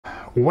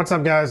What's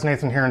up guys,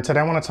 Nathan here, and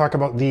today I want to talk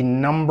about the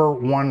number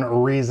one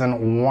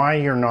reason why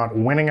you're not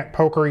winning at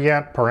poker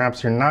yet.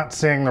 Perhaps you're not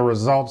seeing the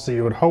results that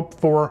you would hope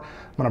for.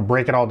 I'm going to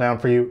break it all down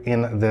for you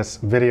in this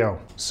video.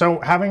 So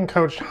having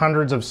coached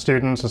hundreds of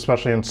students,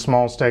 especially in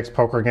small stakes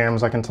poker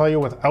games, I can tell you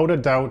without a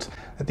doubt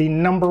that the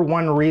number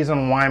one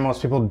reason why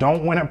most people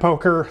don't win at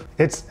poker,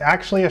 it's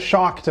actually a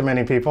shock to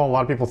many people. A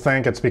lot of people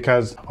think it's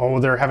because, oh,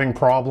 they're having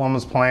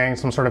problems playing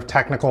some sort of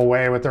technical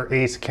way with their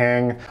ace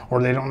king,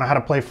 or they don't know how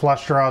to play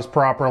flush draws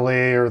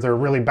properly, or they're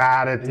really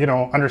bad at,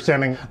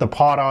 understanding the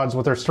pot odds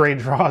with their straight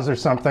draws or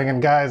something.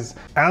 And guys,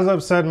 as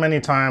I've said many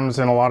times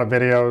in a lot of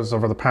videos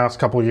over the past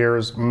couple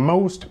years,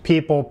 most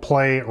people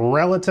play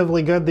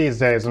relatively good these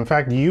days. In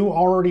fact, you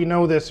already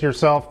know this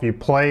yourself. If you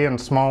play in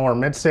small or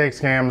mid-stakes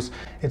games,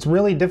 it's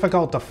really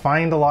difficult to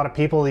find a lot of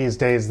people these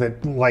days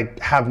that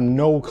have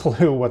no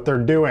clue what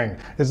they're doing.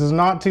 This is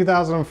not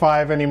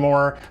 2005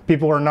 anymore.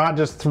 People are not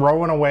just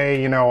throwing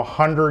away,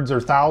 hundreds or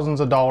thousands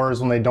of dollars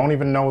when they don't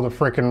even know the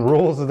freaking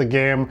rules of the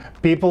game.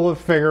 People have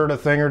figured a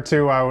thing or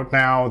two out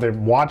now. They're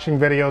watching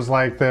videos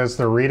like this,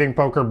 they're reading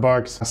poker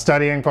books,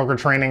 studying poker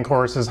training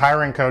courses,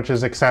 hiring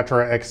coaches,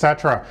 etc.,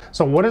 etc.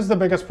 So what is the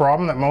biggest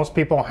problem that most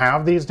people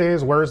have these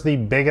days? Where's the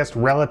biggest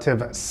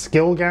relative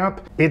skill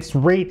gap? It's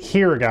right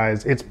here,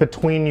 guys. It's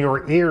between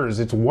your ears.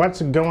 It's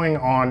what's going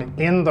on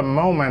in the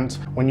moment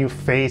when you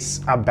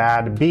face a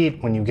bad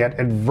beat, when you get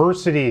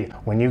adversity,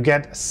 when you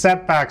get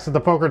setbacks at the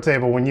poker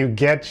table, when you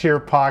get your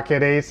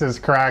pocket aces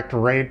cracked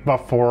right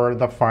before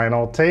the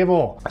final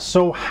table.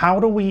 So how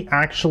do we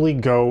actually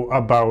go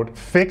about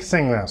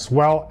fixing this?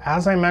 Well,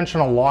 as I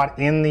mentioned a lot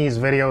in these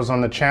videos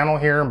on the channel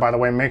here, and by the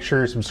way, make sure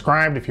you're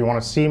subscribed if you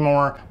want to see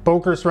more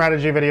poker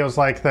strategy videos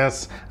like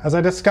this. As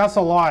I discuss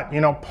a lot,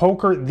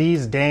 poker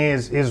these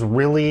days is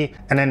really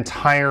an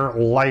entire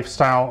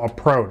lifestyle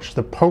approach.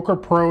 The poker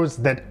pros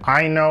that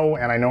I know,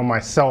 and I know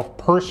myself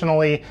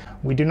personally,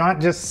 we do not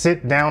just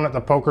sit down at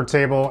the poker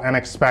table and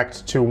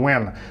expect to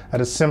win.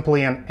 That is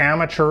simply an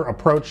amateur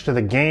approach to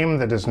the game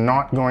that is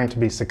not going to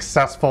be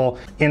successful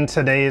in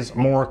today's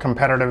more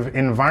competitive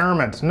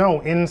environment.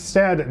 No,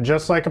 instead,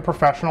 just like a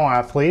professional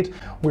athlete,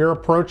 we're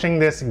approaching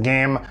this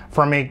game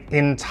from an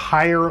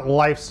entire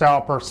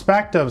lifestyle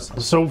perspective.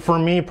 So for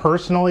me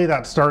personally,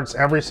 that starts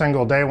every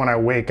single day when I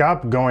wake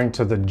up going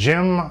to the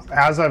gym.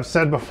 As I've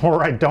said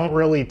before, I don't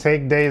really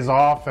take days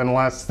off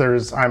unless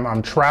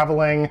I'm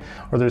traveling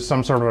or there's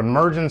some sort of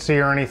emergency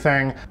or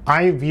anything.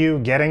 I view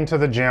getting to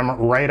the gym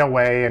right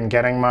away and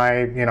getting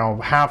my,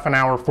 half an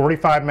hour,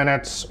 45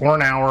 minutes or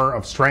an hour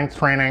of strength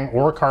training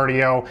or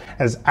cardio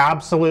as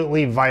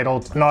absolutely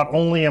vital to not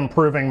only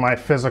improving my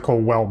physical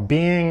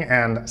well-being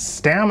and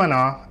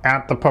stamina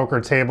at the poker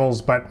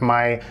tables, but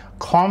my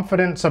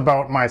confidence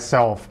about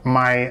myself,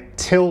 my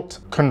tilt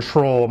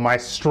control, my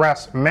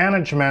stress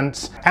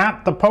management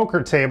at the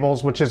poker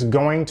tables, which is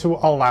going to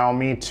allow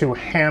me to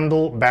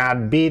handle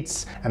bad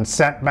beats and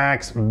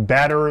setbacks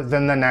better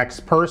than the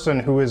next person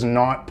who is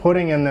not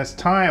putting in this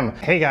time.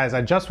 Hey guys,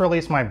 I just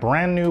released my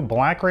brand new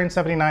Black Rain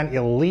 79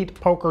 Elite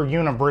Poker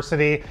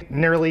University,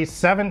 nearly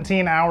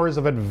 17 hours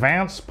of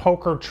advanced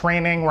poker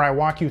training where I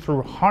walk you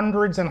through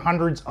hundreds and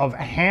hundreds of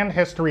hand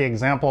history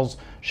examples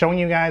showing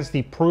you guys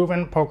the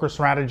proven poker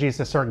strategies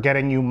to start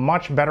getting you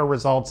much better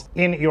results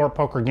in your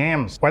poker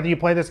games. Whether you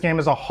play this game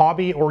as a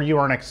hobby or you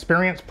are an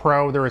experienced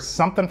pro, there is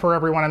something for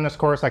everyone in this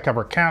course. I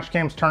cover cash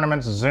games,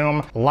 tournaments,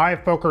 Zoom,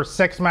 live poker,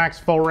 6-max,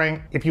 full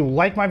ring. If you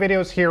like my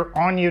videos here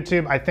on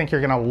YouTube, I think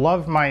you're gonna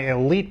love my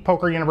Elite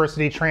Poker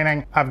University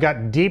training. I've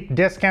got deep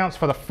discounts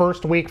for the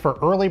first week for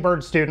early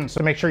bird students,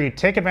 so make sure you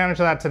take advantage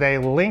of that today.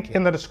 Link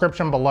in the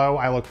description below.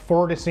 I look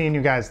forward to seeing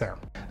you guys there.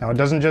 Now, it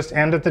doesn't just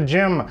end at the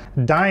gym.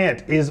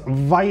 Diet is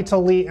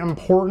vitally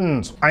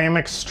important. I am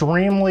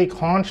extremely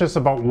conscious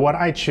about what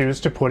I choose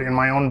to put in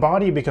my own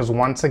body because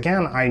once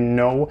again, I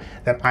know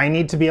that I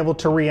need to be able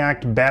to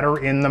react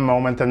better in the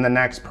moment than the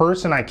next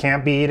person. I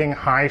can't be eating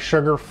high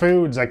sugar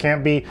foods. I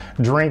can't be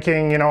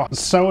drinking,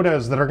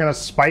 sodas that are gonna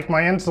spike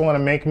my insulin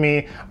and make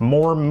me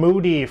more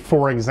moody,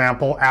 for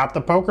example, at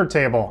the poker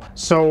table.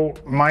 So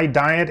my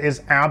diet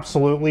is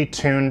absolutely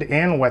tuned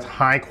in with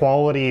high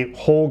quality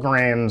whole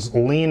grains,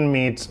 lean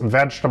meats,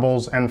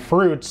 vegetables, and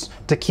fruits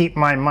to keep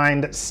my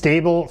mind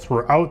stable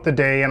throughout the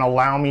day and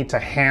allow me to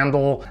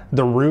handle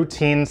the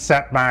routine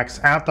setbacks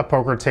at the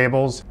poker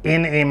tables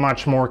in a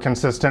much more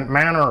consistent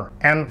manner.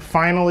 And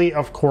finally,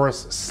 of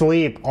course,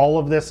 sleep. All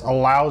of this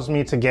allows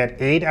me to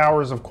get 8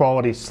 hours of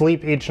quality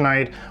sleep each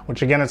night,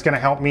 which again is going to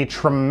help me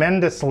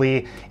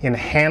tremendously in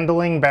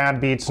handling bad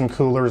beats and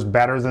coolers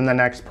better than the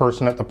next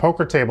person at the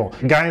poker table.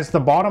 Guys, the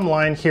bottom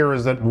line here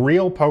is that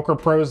real poker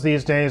pros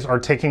these days are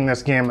taking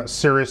this game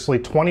seriously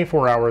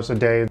 24 hours a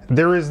day.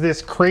 There is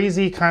this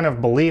crazy kind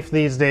of belief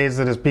these days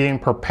that is being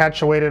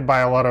perpetuated by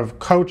a lot of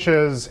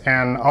coaches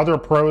and other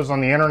pros on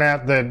the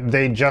internet that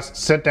they just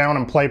sit down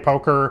and play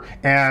poker,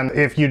 and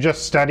if you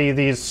just study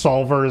these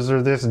solvers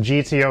or this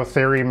GTO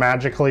theory,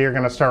 magically you're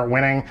going to start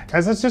winning.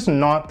 Guys, that's just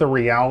not the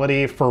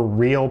reality for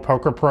real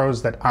poker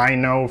pros that I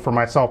know for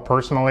myself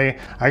personally.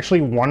 I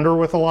actually wonder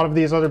with a lot of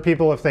these other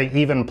people if they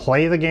even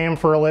play the game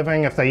for a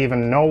living, if they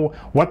even know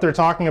what they're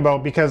talking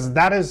about, because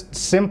that is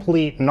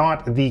simply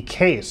not the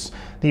case.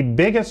 The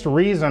biggest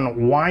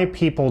reason why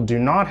people do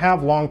not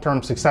have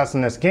long-term success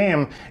in this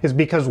game is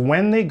because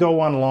when they go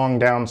on long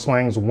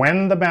downswings,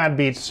 when the bad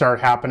beats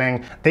start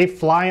happening, they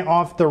fly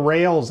off the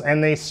rails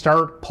and they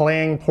start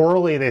playing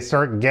poorly. They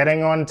start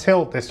getting on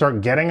tilt, they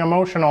start getting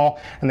emotional,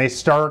 and they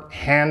start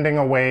handing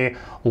away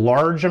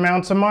large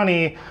amounts of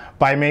money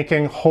by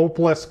making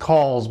hopeless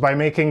calls, by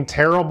making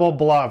terrible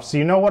bluffs.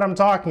 You know what I'm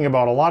talking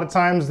about. A lot of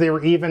times they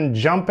were even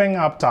jumping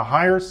up to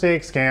higher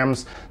stakes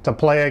games to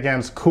play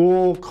against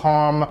cool,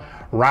 calm,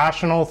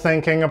 rational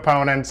thinking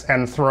opponents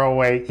and throw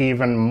away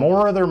even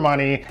more of their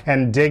money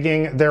and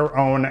digging their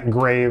own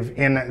grave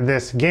in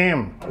this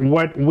game.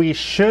 What we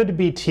should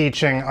be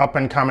teaching up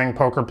and coming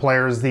poker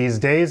players these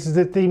days is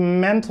that the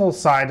mental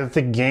side of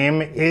the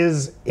game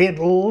is at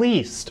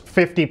least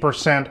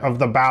 50% of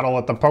the battle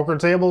at the poker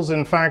tables.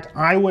 In fact,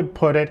 I would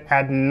put it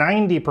at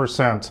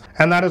 90%.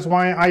 And that is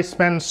why I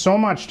spend so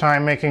much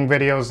time making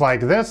videos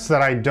like this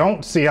that I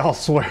don't see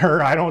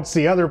elsewhere. I don't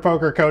see other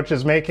poker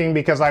coaches making,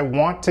 because I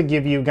want to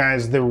give you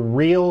guys the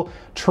real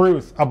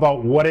truth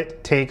about what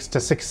it takes to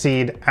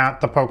succeed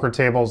at the poker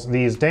tables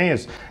these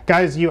days.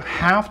 Guys, you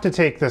have to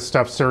take this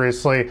stuff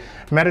seriously.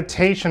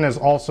 Meditation is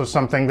also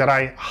something that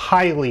I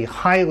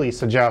highly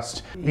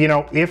suggest, you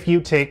know, if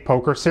you take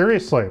poker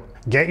seriously.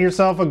 Get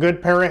yourself a good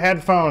pair of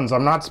headphones.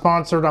 I'm not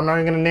sponsored. I'm not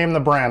even going to name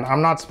the brand.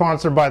 I'm not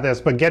sponsored by this,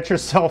 but get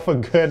yourself a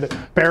good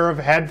pair of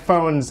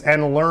headphones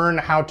and learn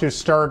how to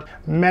start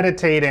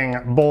meditating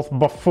both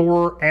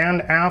before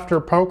and after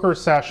poker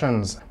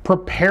sessions.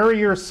 Prepare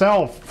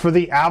yourself for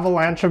the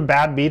avalanche of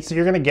bad beats that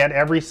you're going to get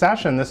every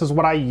session. This is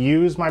what I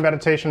use my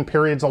meditation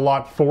periods a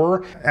lot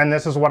for, and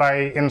this is what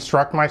I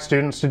instruct my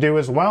students to do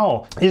as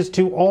well, is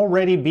to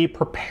already be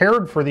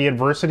prepared for the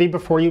adversity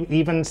before you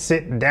even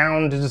sit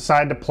down to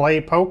decide to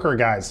play poker.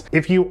 Guys,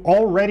 if you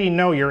already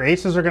know your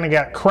aces are going to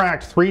get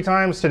cracked 3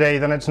 times today,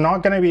 then it's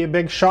not going to be a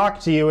big shock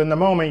to you in the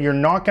moment. You're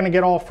not going to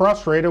get all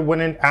frustrated when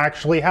it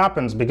actually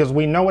happens, because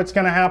we know it's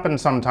going to happen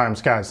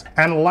sometimes, guys.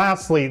 And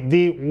lastly,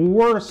 the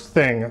worst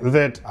thing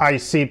that I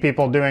see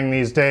people doing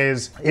these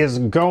days is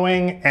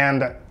going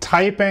and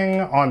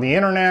typing on the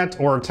internet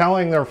or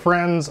telling their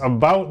friends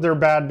about their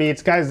bad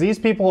beats. Guys, these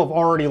people have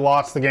already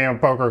lost the game of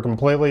poker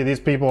completely. These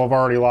people have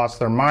already lost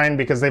their mind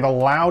because they've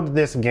allowed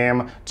this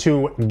game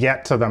to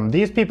get to them.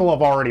 These people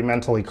have already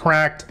mentally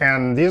cracked,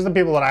 and these are the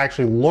people that I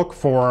actually look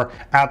for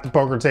at the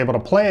poker table to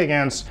play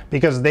against,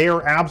 because they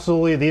are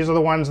absolutely, these are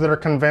the ones that are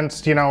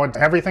convinced, you know,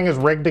 everything is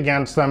rigged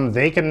against them.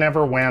 They can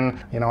never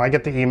win. You know, I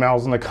get the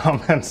emails and the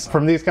comments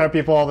from these kind of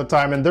people all the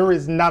time, and there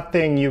is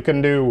nothing you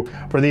can do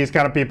for these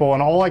kind of people.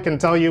 And all I can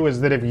tell you is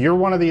that if you're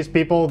one of these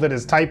people that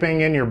is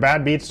typing in your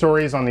bad beat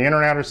stories on the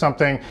internet or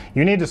something,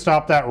 you need to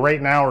stop that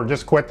right now or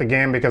just quit the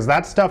game, because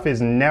that stuff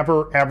is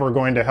never ever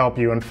going to help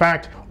you. In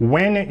fact,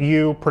 when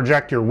you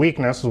project your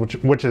weakness,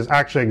 which is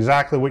actually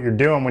exactly what you're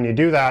doing when you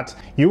do that,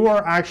 you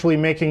are actually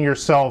making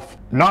yourself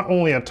not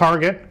only a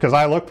target, because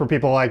I look for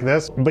people like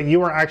this, but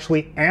you are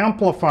actually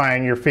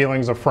amplifying your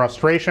feelings of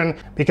frustration,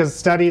 because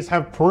studies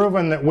have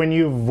proven that when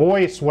you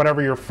voice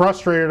whatever you're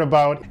frustrated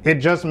about, it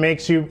just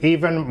makes you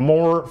even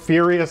more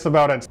furious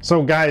about it.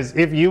 So guys,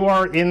 if you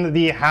are in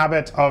the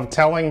habit of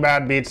telling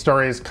bad beat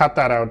stories, cut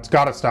that out. It's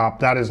got to stop.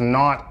 That is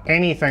not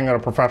anything that a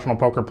professional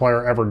poker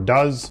player ever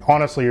does.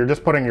 Honestly, you're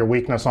just putting your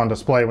weakness on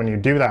display when you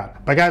do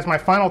that. But guys, my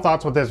final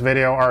thoughts with this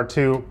video are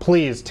to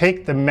please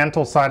take the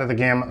mental side of the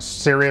game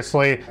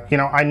seriously. You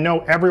know, I know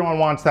everyone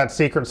wants that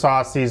secret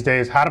sauce these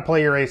days, how to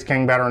play your ace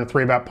king better in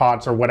 3-bet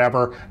pots or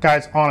whatever.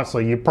 Guys,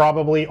 honestly, you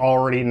probably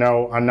already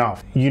know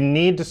enough. You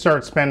need to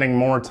start spending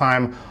more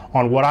time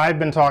on what I've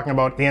been talking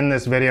about in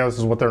this video. This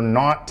is what they're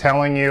not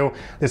telling you.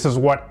 This is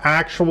what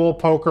actual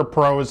poker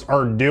pros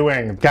are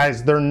doing.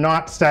 Guys, they're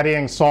not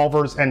studying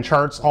solvers and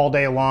charts all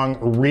day long.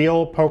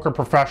 Real poker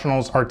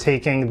professionals are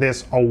taking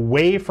this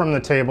away from the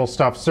table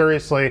stuff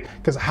seriously,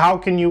 because how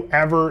can you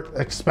ever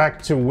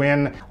expect to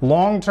win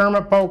long-term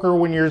at poker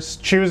when you're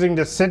choosing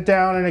to sit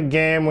down in a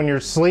game, when you're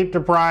sleep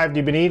deprived,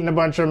 you've been eating a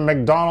bunch of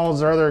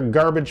McDonald's or other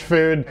garbage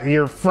food,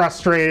 you're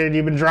frustrated,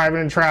 you've been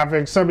driving in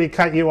traffic, somebody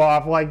cut you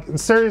off. Like,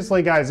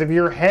 seriously, guys, if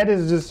your head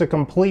is just a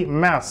complete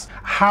mess,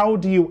 how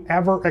do you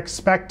ever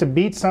expect to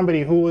beat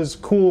somebody who is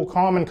cool,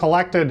 calm, and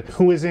collected,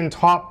 who is in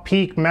top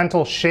peak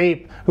mental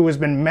shape, who has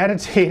been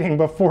meditating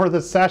before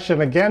the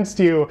session against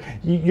you?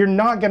 You're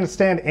not going to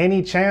stand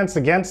any chance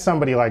against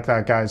somebody like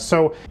that, guys.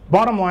 So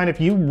Bottom line, if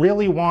you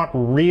really want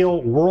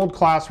real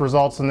world-class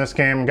results in this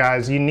game,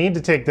 guys, you need to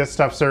take this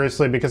stuff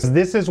seriously, because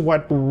this is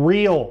what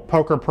real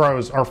poker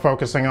pros are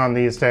focusing on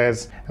these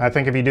days. And I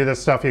think if you do this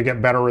stuff, you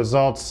get better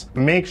results.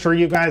 Make sure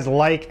you guys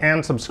like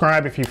and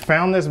subscribe if you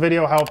found this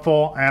video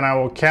helpful, and I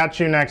will catch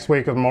you next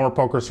week with more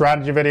poker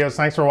strategy videos.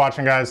 Thanks for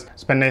watching, guys.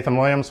 It's been Nathan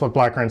Williams with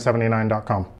BlackRain79.com.